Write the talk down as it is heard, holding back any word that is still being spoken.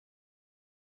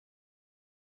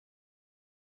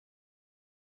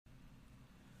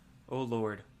O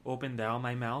Lord, open thou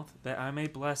my mouth, that I may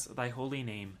bless thy holy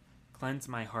name. Cleanse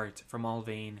my heart from all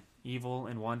vain, evil,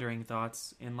 and wandering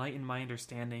thoughts. Enlighten my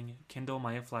understanding, kindle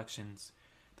my affections,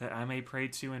 that I may pray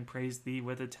to and praise thee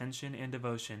with attention and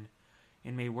devotion,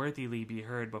 and may worthily be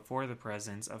heard before the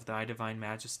presence of thy divine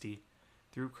majesty,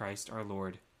 through Christ our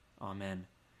Lord. Amen.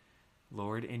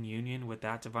 Lord, in union with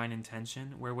that divine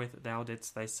intention wherewith thou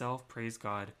didst thyself praise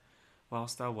God,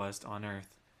 whilst thou wast on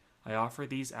earth, I offer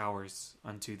these hours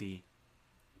unto thee.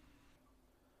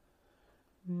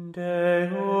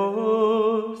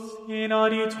 Deus in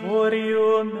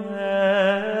auditorium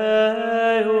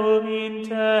meum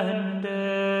intende,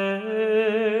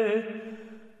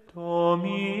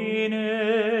 Domine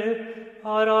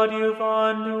ad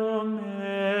adiuvandum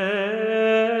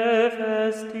me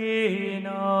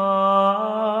festina,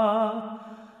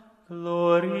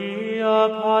 gloria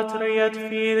Patri et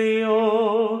Filio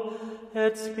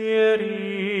et Spiritui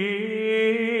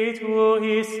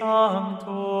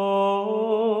Sancto,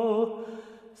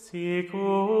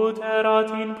 sicut erat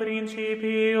in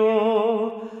principio,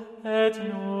 et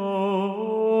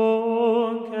nunc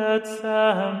et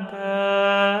semper,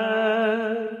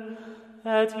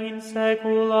 et in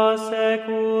saecula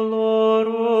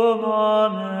saeculorum.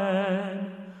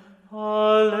 Amen.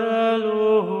 Alleluia.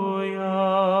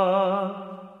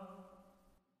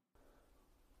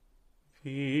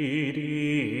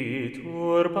 Vidi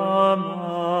turba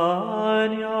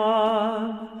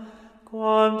magnam,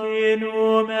 quam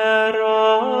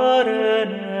denumerare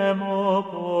nemo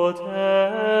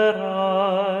poterat,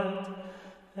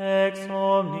 ex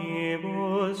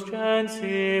omnibus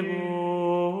gentibus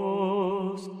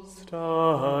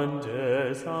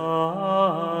standes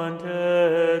ante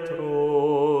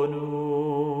tronum.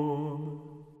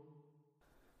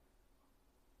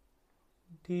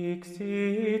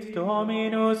 Dixit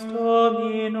Dominus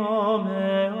Domino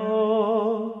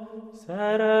meo,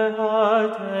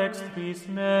 sereat extris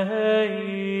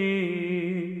meis,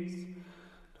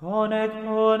 donec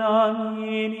bonam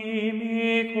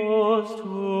inimicos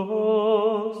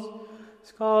tuos,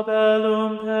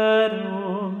 scabellum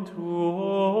pedum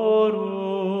tuorum,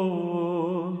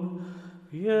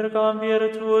 virgam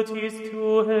virtutis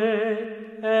tuae,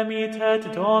 emittet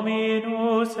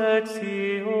Dominus ex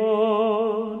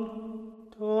Sion,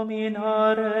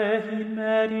 dominare in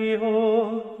medio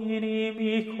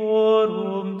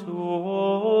inimicorum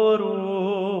tuorum,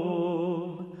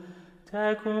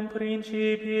 tecum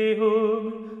principium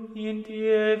in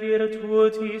die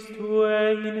virtutis tuae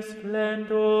in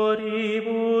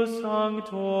splendoribus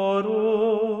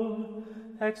sanctorum,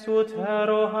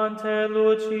 exutero ante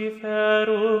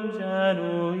Luciferum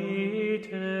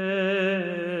genuite.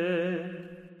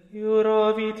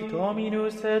 Iuravit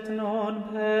Dominus et non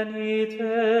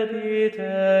penitebit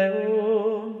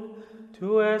eum,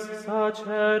 tu es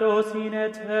sacerdos in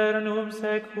aeternum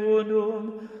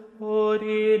secundum,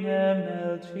 ordinem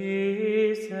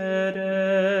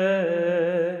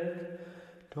Melchisedec.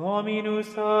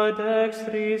 Dominus ad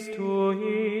dextris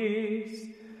tuis,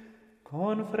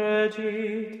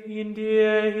 confregit in die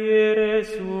ire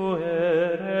sue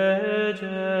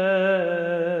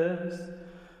reges,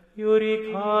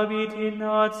 iuricabit in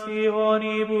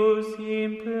nationibus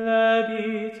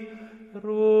implebit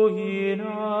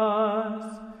ruinas,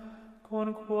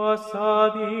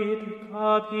 conquasabit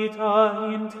capita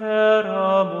in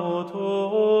terra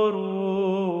motorum,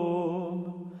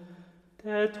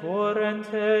 de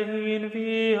torrente in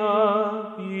via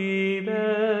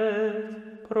bibet,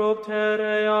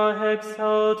 propterea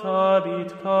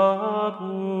exaltabit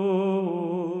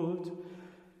caput.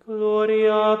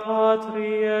 Gloria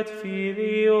Patri et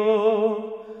Filio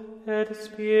et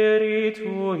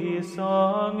Spiritui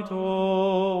Sancto,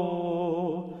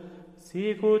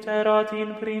 sicut erat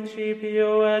in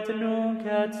principio et nunc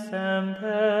et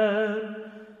semper,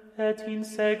 et in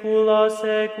saecula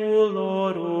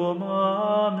saeculorum.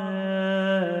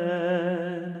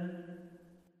 Amen.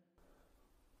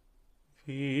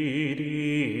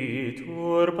 Vidi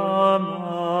turba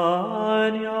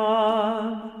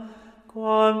magnam,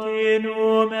 quam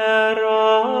denumerare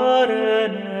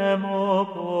nemo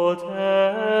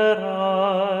poterat,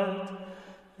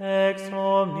 ex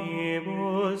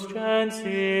omnibus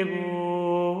gentibus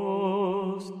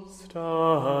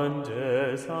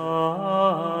standes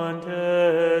ante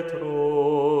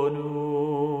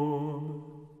tronum.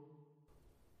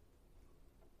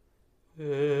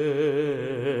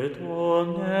 Et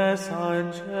omnes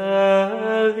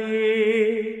angeli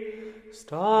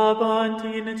stabant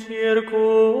in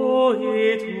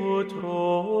circuitu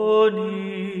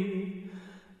troni,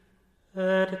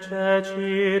 et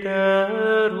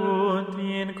ceciderunt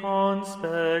in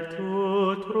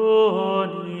conspectu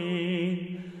troni,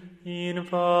 in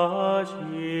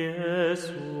facies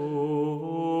suas,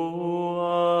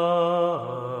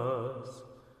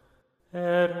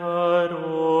 et ad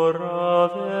ora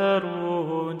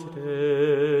verunt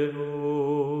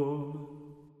Deum.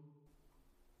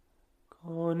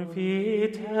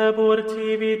 Confitebur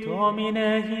tibi,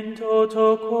 Domine, in toto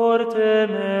corte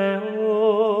meo,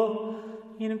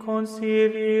 in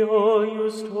consilio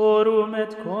justorum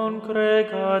et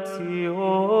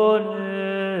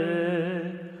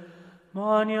congregatione.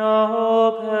 Mania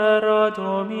opera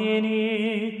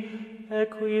Domini,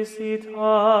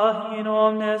 equisita in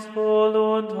omnes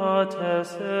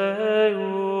voluntates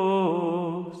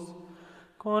eius.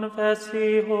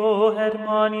 Confessio et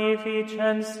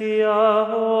magnificentia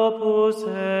opus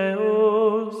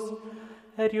eius,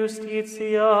 et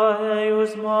justitia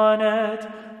eius manet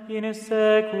in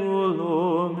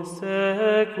saeculum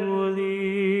saeculi.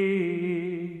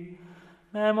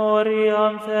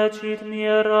 Memoriam fecit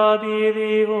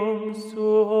mirabilium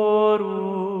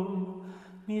suorum,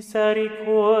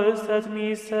 misericors et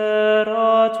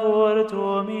miserator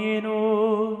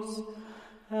Dominus,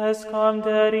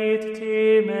 escamderit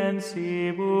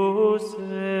dimensibus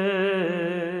se,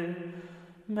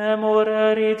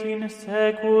 memorerit in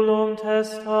saeculum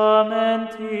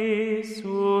testamenti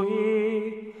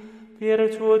sui,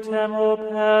 virtutem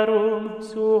operum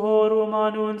suorum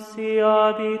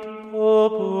annunciabit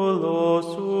populo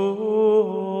suo,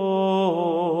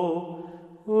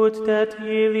 ut det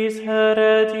illis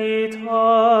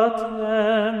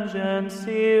hereditatem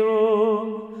gentium,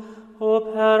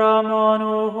 opera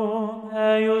manum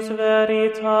eius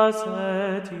veritas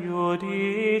et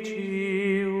judicium,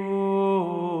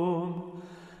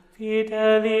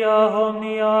 fidelia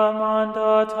omnia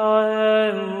mandata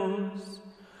eius,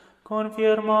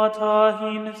 confirmata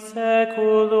in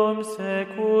saeculum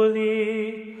saeculi,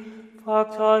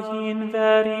 facta in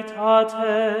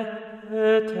veritate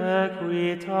et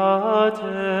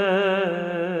equitate.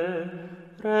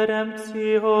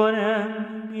 Redemptionem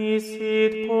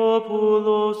misit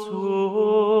populo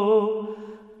suo,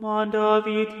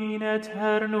 mandavit in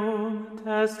aeternum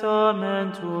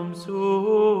testamentum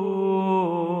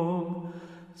suum,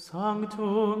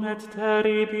 sanctum et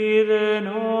terribile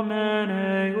nomen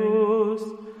eius,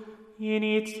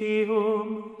 initium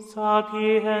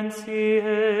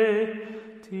sapientiae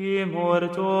timor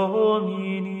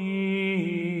Domini.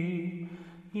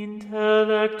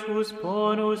 Intellectus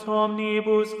bonus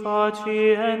omnibus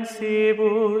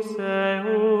faciensibus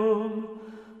eum,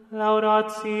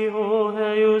 laudatio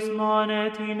eius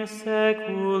manet in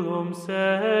saeculum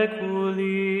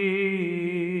saeculi.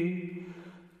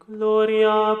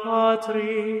 Gloria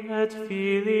Patri et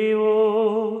Filio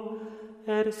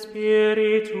et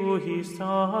Spiritui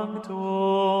Sancto,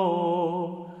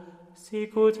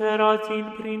 sicut erat in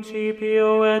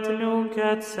principio et nunc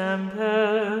et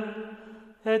semper,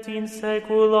 et in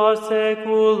saecula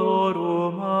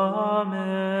saeculorum.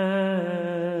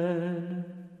 Amen.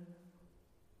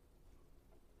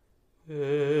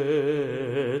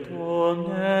 Et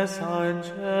omnes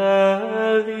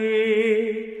angeli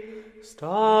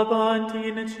stabant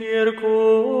in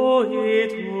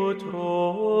circuitu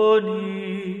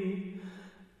troni,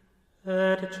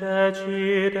 et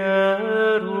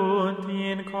ceciderunt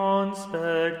in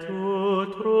conspectu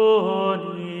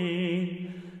troni,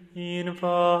 in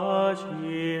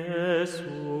facies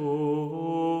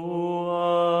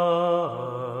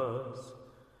suas,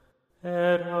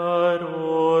 et ad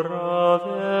ora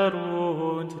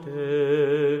verunt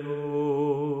Deum.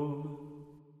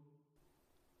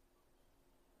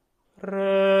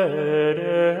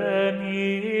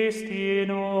 Redemisti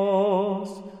nos,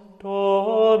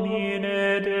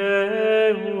 Domine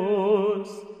Deus,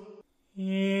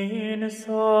 in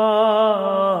sanguine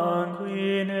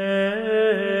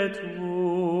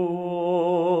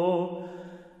tuo,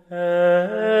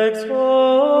 ex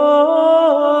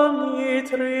omni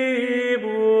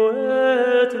tribu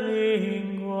et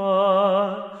lingua,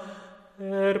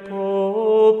 et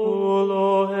populo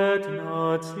et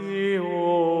natione,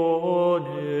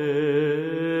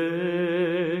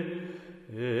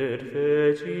 et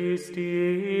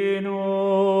fecisti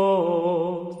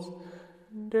nos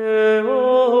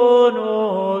Deo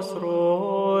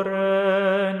nostro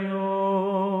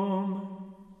regnum.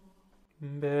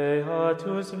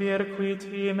 Beatus vir qui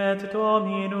timet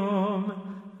Dominum,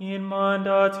 in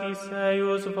mandatis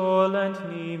eius volent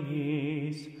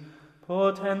nimis,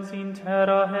 potens in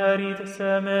terra herit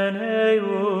semen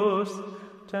eius,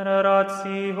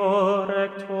 generatio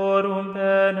rectorum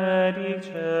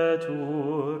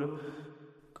benedicetur.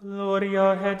 Gloria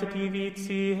et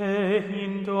divitiae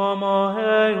in domo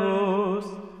eius,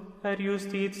 et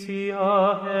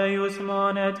justitia eius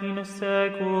manet in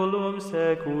saeculum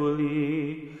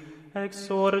saeculi.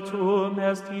 Exortum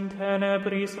est in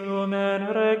tenebris lumen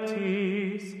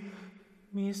rectis,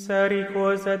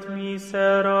 misericors et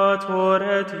miserator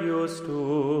et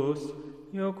justus,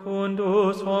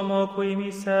 iucundus homo qui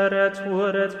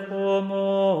miseretur et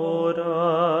commodat,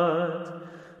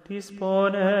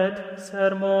 disponet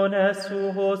sermones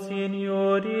suos in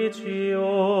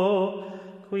judicio,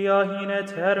 quia in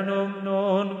aeternum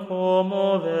non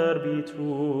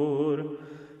commoverbitur.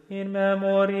 In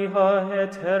memoria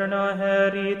aeterna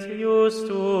erit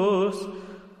justus,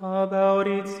 ab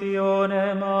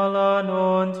auditione mala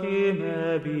non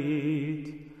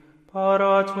timebit.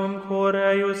 Paratum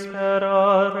coreus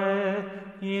sperare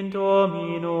in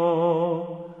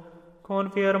Domino,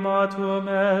 confirmatum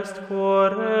est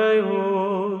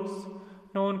coreus,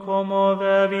 non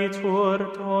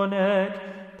commovebitur tonec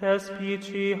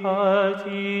despiciat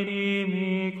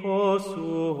inimicos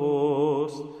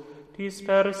suos,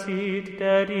 dispersit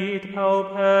dedit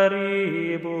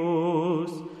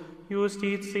pauperibus,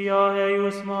 justitia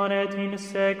eius manet in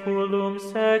saeculum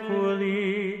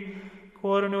saeculi,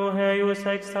 cornu eius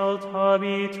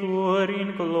exaltabitur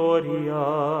in gloria.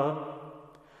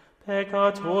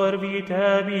 Peccator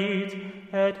videbit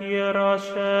et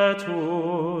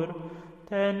irascetur,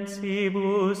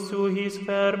 tensibus suis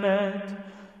ferment,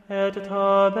 et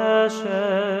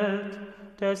tabescet,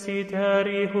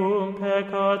 desiderium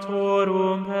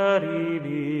peccatorum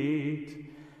peribit.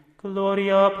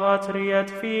 Gloria Patri et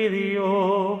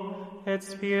Filio, et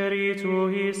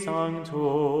Spiritui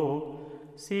Sancto,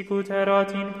 sicut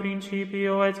erat in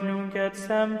principio et nunc et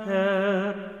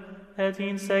semper, et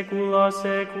in saecula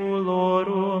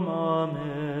saeculorum.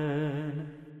 Amen.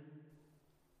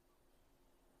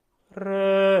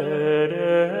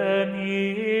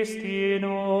 Redemisti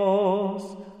nos,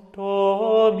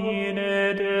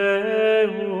 Domine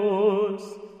Deus,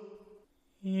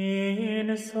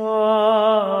 in sanguine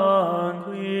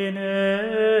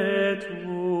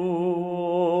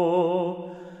tuo,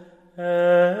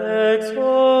 ex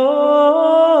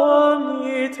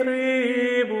omni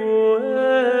tribu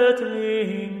et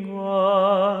lingua,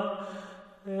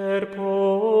 per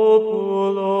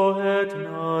populo et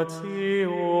natione,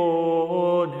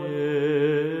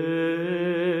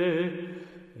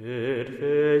 et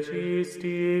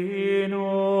fecisti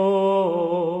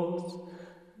nos,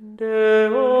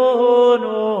 Deo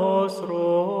nostro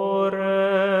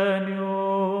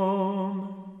regnum.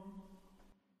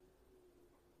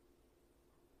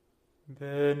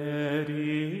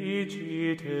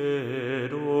 Benedicite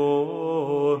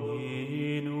Dominum,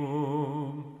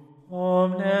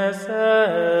 omnes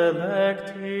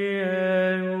electi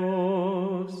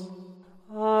eius,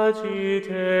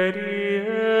 agite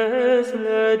dies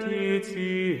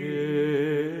laetitiae,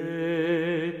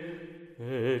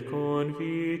 et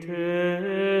confite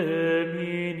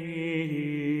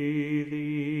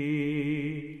nihili.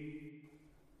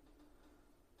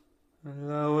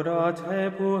 Laudate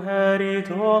pueri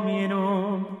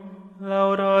Dominum,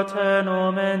 laudate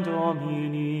nomen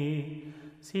Domini,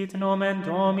 sit nomen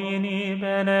Domini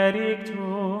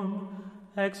benedictum,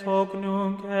 ex hoc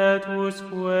nunc et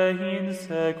usque in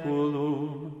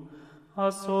saeculum,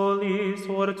 a solis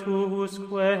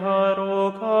ortusque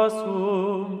arroca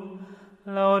sum,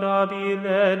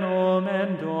 laudabile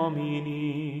nomen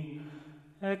Domini.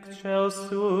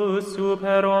 Excelsus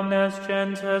super omnes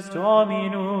gentes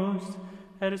Dominus,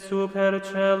 et super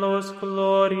celos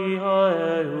gloria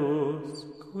eius,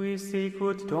 qui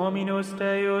sicut Dominus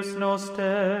Deus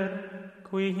noster,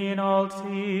 qui in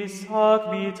altis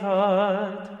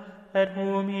habitat, et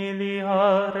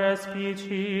humilia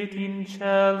respicit in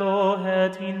cielo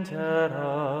et in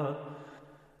terra,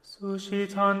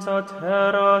 suscitans a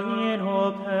terra in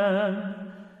opem,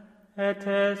 et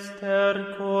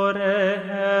estercore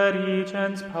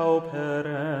erigens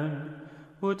pauperem,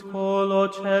 ut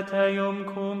coloceteum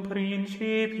cum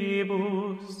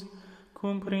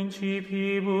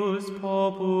principibus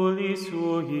populi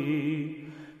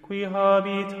sui, qui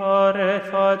habitare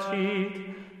facit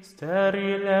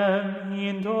sterilem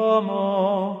in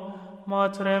domo,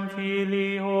 matrem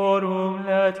filiorum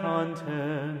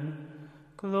letantem.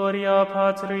 Gloria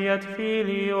Patri et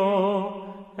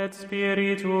Filio, et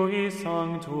Spiritui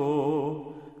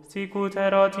Sancto, sicut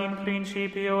erat in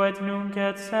principio et nunc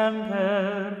et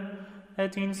semper,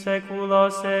 et in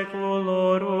saecula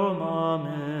saeculorum.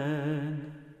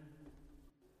 Amen.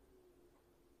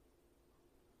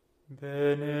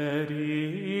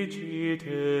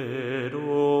 Benedicite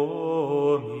Dominum,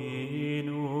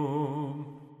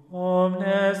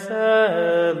 omnes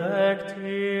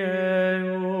electi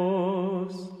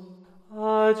eius,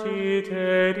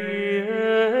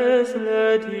 Sagitteries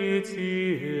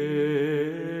laetitiae,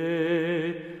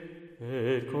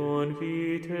 et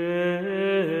confitem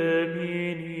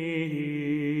in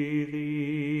illi.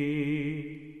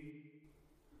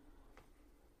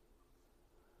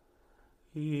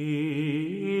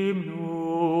 Hymnus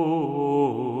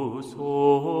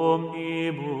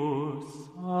omnibus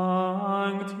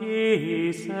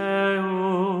sanctis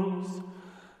eus,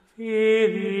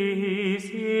 Filiis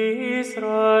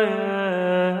Israel,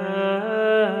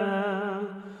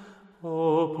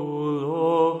 populo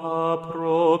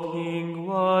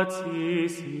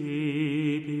apropinguatis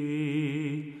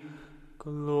ibi,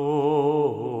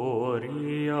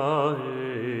 gloria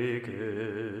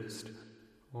egest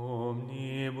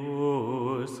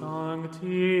omnibus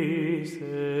sanctis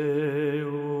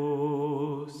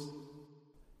eus.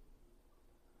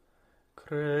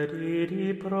 Credidi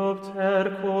propter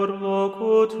cor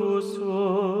locutus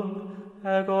sum,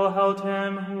 ego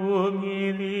autem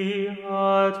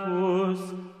humiliatus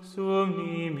sum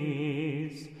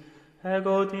nimis,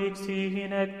 ego dixi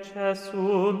in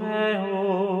excessum eo,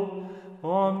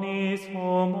 omnis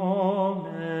homo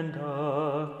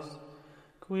mendax,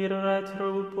 quid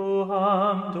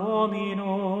retribuam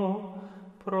Domino,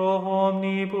 pro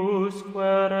omnibus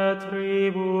quere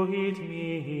tribuit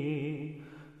mihi,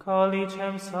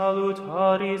 calicem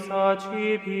salutaris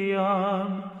accipiam,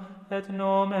 et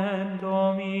nomen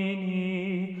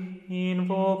Domini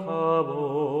invocabo.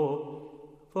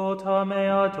 Vota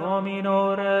mea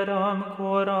Domino redam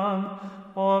coram,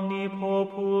 omni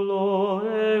populo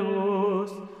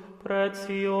eus,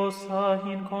 preciosa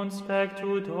in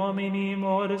conspectu Domini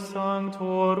mod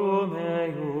sanctorum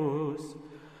eius.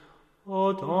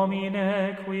 O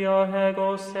Domine, quia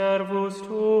ego servus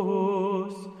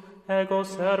tuus,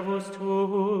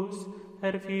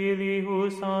 et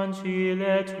filius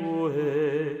ancile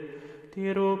tue,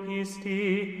 dirupisti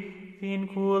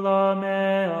vincula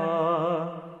mea,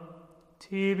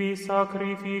 tibi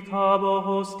sacrificabo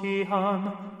hostiam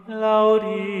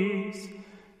laudis,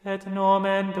 et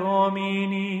nomen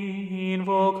Domini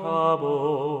invocabo.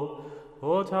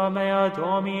 Vota mea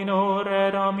Domino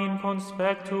redam in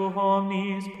conspectu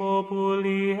omnis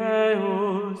populi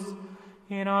eus,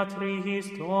 in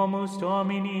atriis domus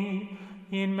Domini,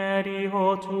 in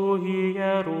medio tui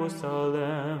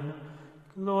Jerusalem.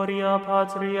 Gloria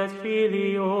Patri et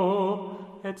Filio,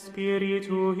 et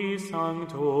Spiritui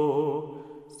Sancto,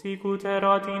 sicut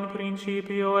erat in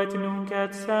principio et nunc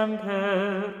et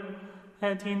semper,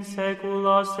 et in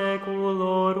saecula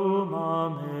saeculorum.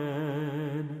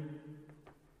 Amen.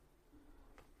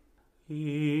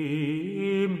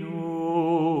 Hymnus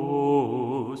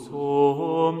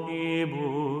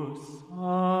omnibus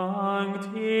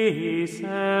sanctis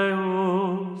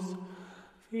eus,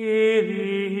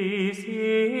 Filiis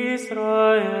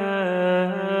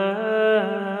Israel,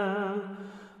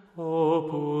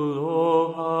 populo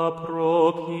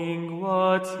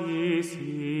apropinguatis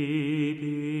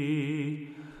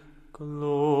ibi,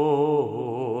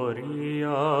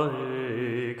 gloria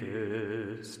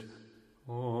egest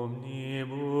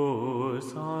omnibus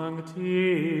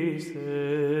sanctis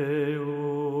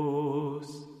eus.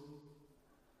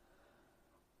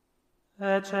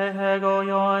 Ecce ego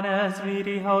Ioannes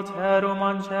vidi auterum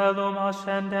angelum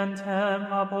ascendentem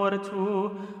abortu,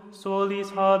 solis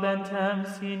habentem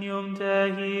signium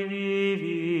Dei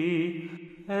vivi,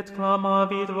 et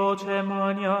clamavit voce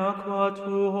magna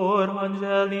quatuor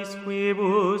angelis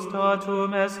quibus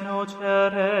datum est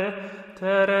nocere,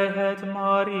 terre et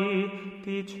mari,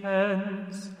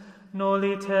 dicens,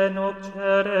 nolite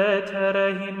nocere terre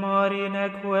in mari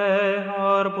neque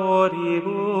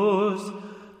arboribus,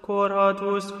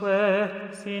 coratusque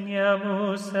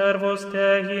signemus servos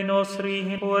Dei nostri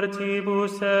in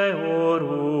portibus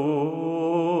eorum.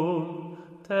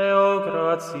 Deo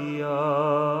gratias.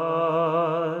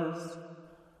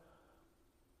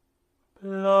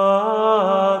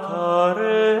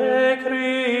 Placare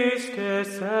Christe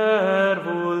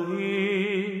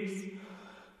servulis,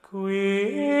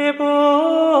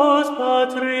 quibus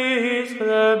Patris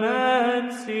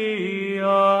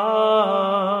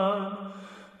clementiam,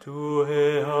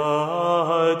 Tuea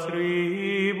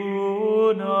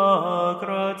tribuna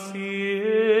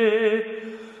gratiae,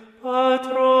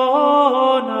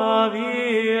 patrona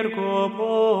Virgo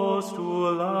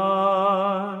postulat,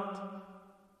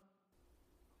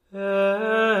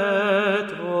 et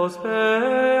vos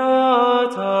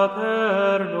beata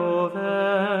per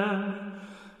novem,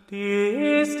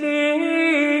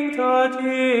 distincta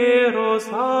diros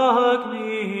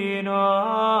agmina,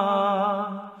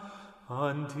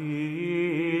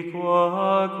 antiqua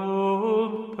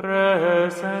cum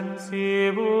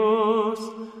presensibus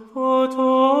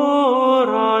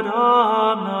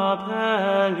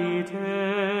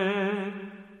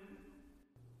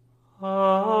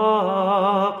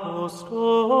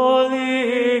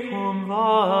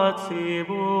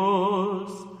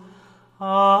patibus,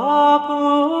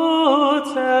 apud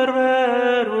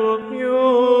serverum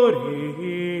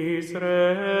iuris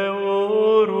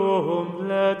reorum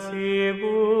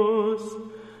letibus,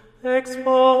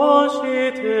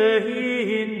 exposite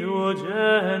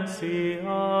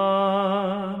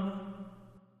indulgentiam.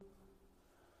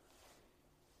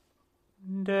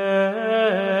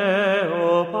 Deo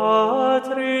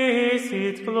Patris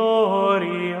et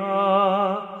gloria,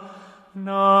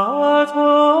 natoque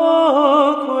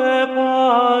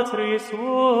Patris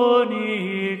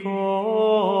unico,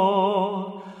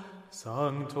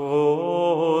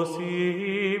 Sancto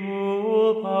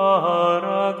simul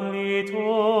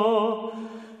Paraclito,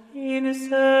 in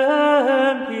sempiterna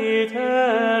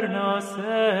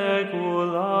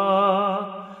saecula.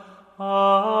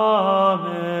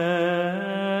 Amen.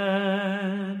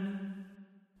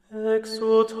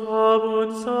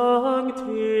 Exultabunt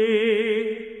Sancti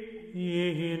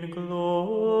in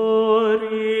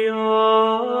gloria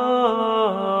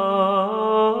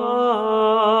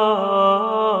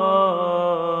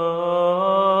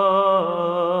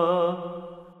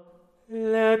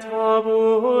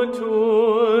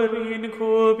letabuntur in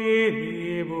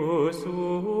cubilibus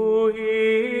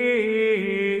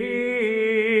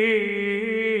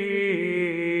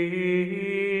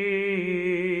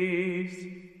suis.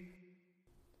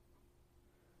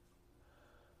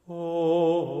 O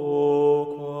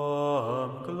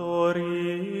quam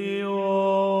gloriosum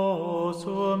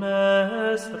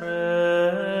est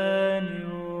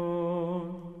regnum,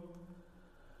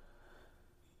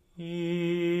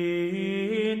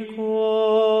 in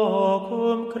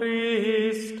quocum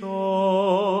Christo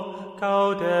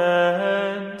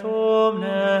gaudent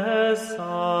omnes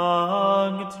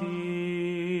sancti,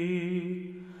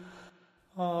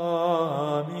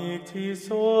 amicti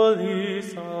solis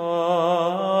albis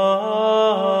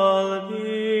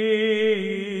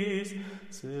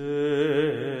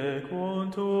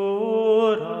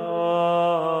secuntur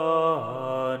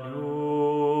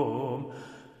annum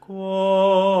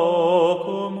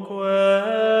quocumque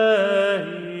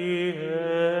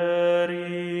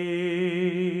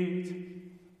erit.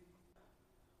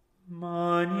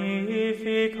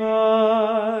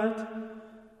 Magnificat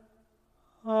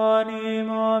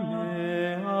anima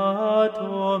mea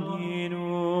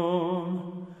Dominum,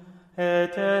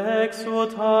 et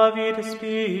exultavit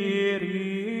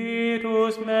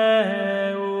spiritus meus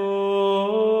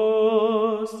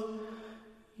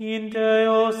in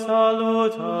Deo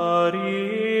salutari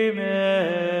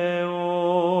meo,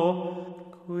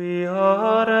 quia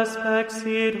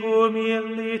respexit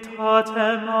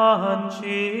humilitatem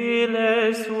angile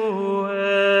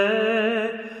suae,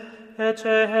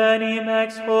 ecce enim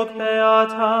ex hoc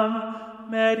beatam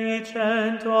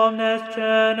medicent omnes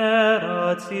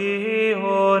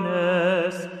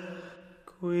generationes,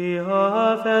 quia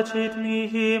fecit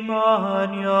mihi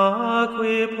magna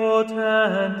qui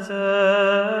potens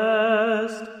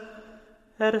est,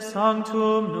 et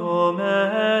sanctum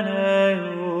nomen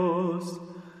eius,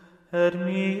 et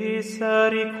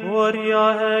misericordia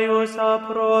eius a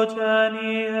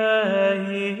progenie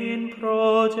in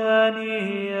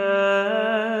progenies,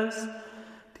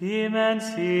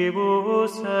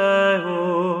 dimensibus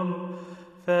eum,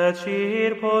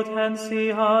 fecir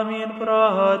potentiam in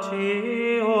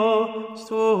brachio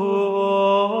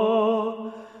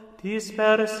suo,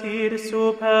 dispersir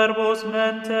superbos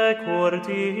mente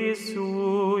cordis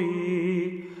sui,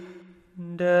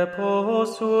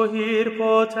 deposuir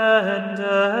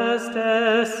potentes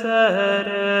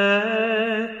desere,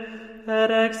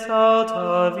 et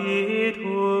exaltavit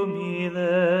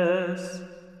humiles.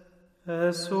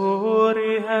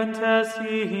 Esurientes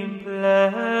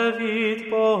implevit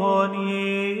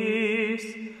bonis,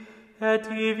 et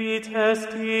divit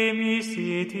estimis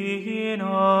sit in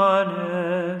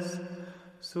anes,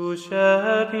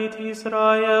 suscepit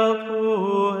Israel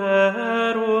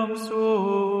puerum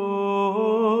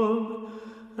sum,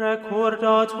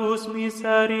 recordatus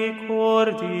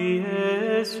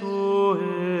misericordiae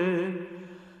suae,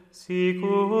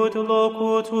 sicut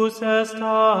locutus est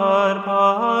ar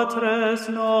patres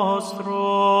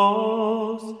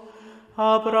nostros,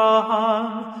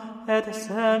 Abraham et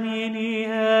semini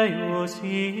eius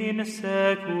in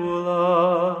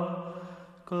saecula.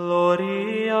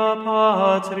 Gloria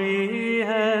Patri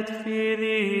et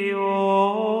Filio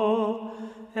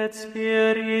et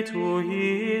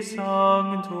Spiritui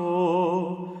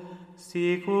Sancto,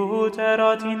 sicut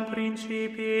erat in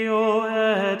principio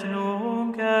et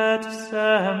nunc et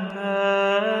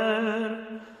semper,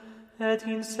 et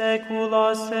in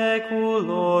saecula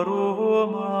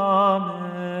saeculorum.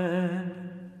 Amen.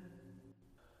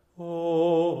 O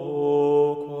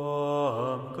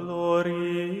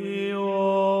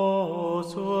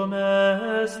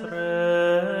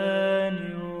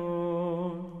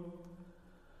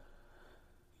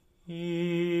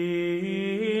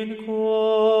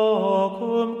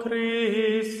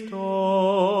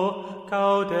Christo,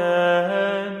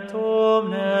 gaudent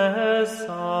omnes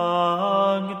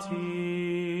sancti.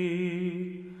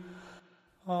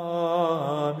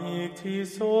 Amicti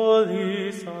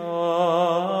solis albis,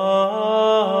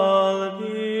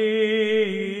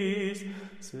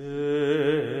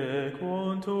 secuntur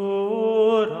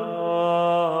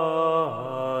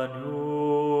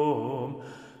annum,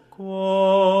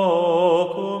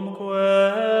 quocumque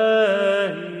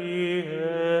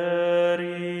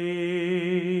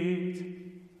erit.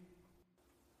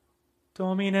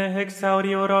 Domine,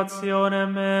 exaudi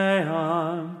orationem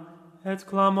meam, et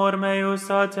clamor meus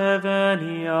a te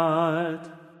veniat.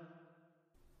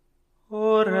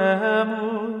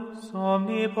 Oremus,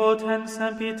 omnipotens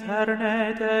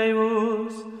sempiterne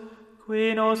Deus,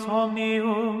 qui nos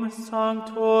omnium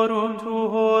sanctorum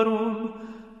tuorum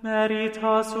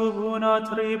merita sub una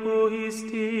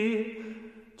tribuisti,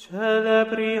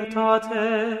 celebritate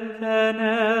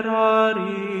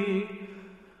venerari,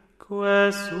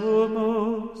 que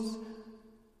sumus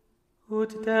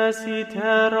ut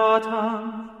desideratam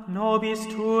nobis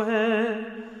tuae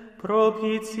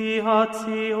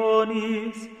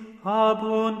propitiationis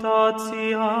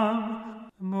abundatiam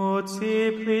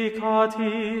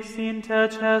multiplicatis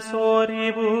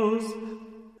intercessoribus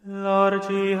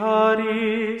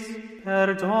largiaris per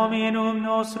Dominum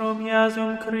nostrum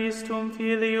Iesum Christum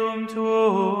Filium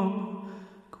tuum,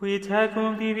 qui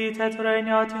tecum vivit et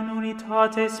regnat in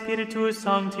unitate Spiritus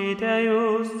Sancti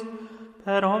Deus,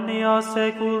 per omnia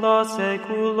saecula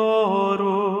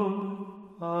saeculorum.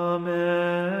 Amen.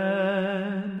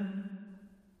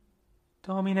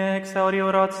 Domine, exaudi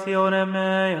orationem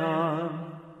meam,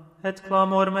 et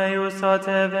clamor meus a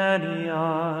te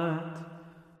veniat.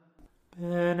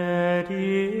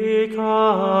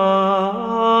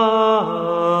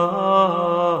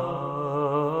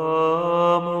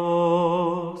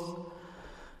 Benedicamus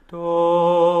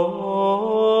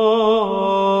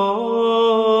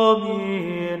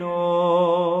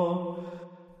Domino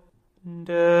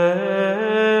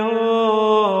Deo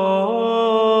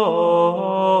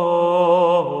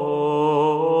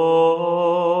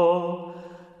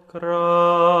gratias.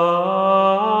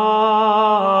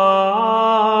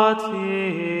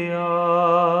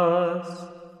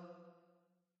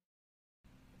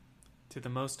 To the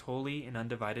most holy and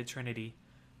undivided Trinity,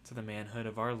 to the manhood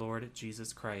of our Lord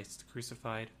Jesus Christ,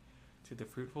 crucified, to the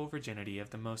fruitful virginity of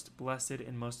the most blessed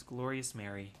and most glorious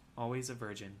Mary, always a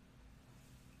virgin,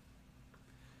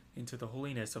 and to the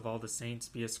holiness of all the saints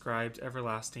be ascribed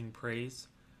everlasting praise,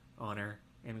 honor,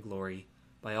 and glory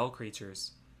by all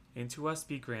creatures, and to us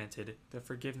be granted the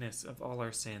forgiveness of all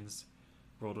our sins,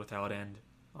 world without end.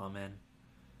 Amen.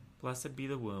 Blessed be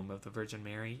the womb of the Virgin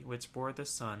Mary, which bore the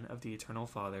Son of the Eternal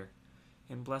Father,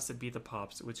 and blessed be the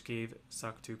paps which gave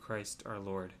suck to Christ our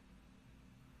Lord.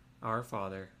 Our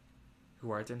Father,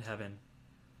 who art in heaven,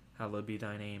 hallowed be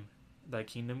thy name. Thy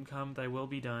kingdom come, thy will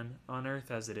be done, on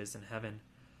earth as it is in heaven.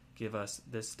 Give us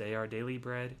this day our daily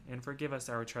bread, and forgive us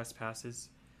our trespasses,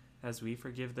 as we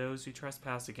forgive those who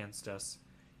trespass against us.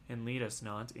 And lead us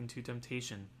not into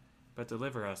temptation, but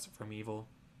deliver us from evil.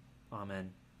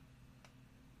 Amen.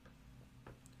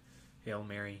 Hail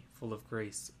Mary, full of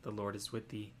grace, the Lord is with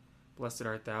thee. Blessed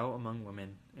art thou among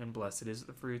women, and blessed is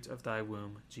the fruit of thy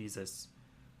womb, Jesus.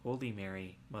 Holy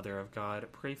Mary, Mother of God,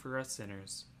 pray for us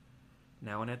sinners,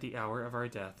 now and at the hour of our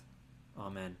death.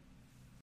 Amen.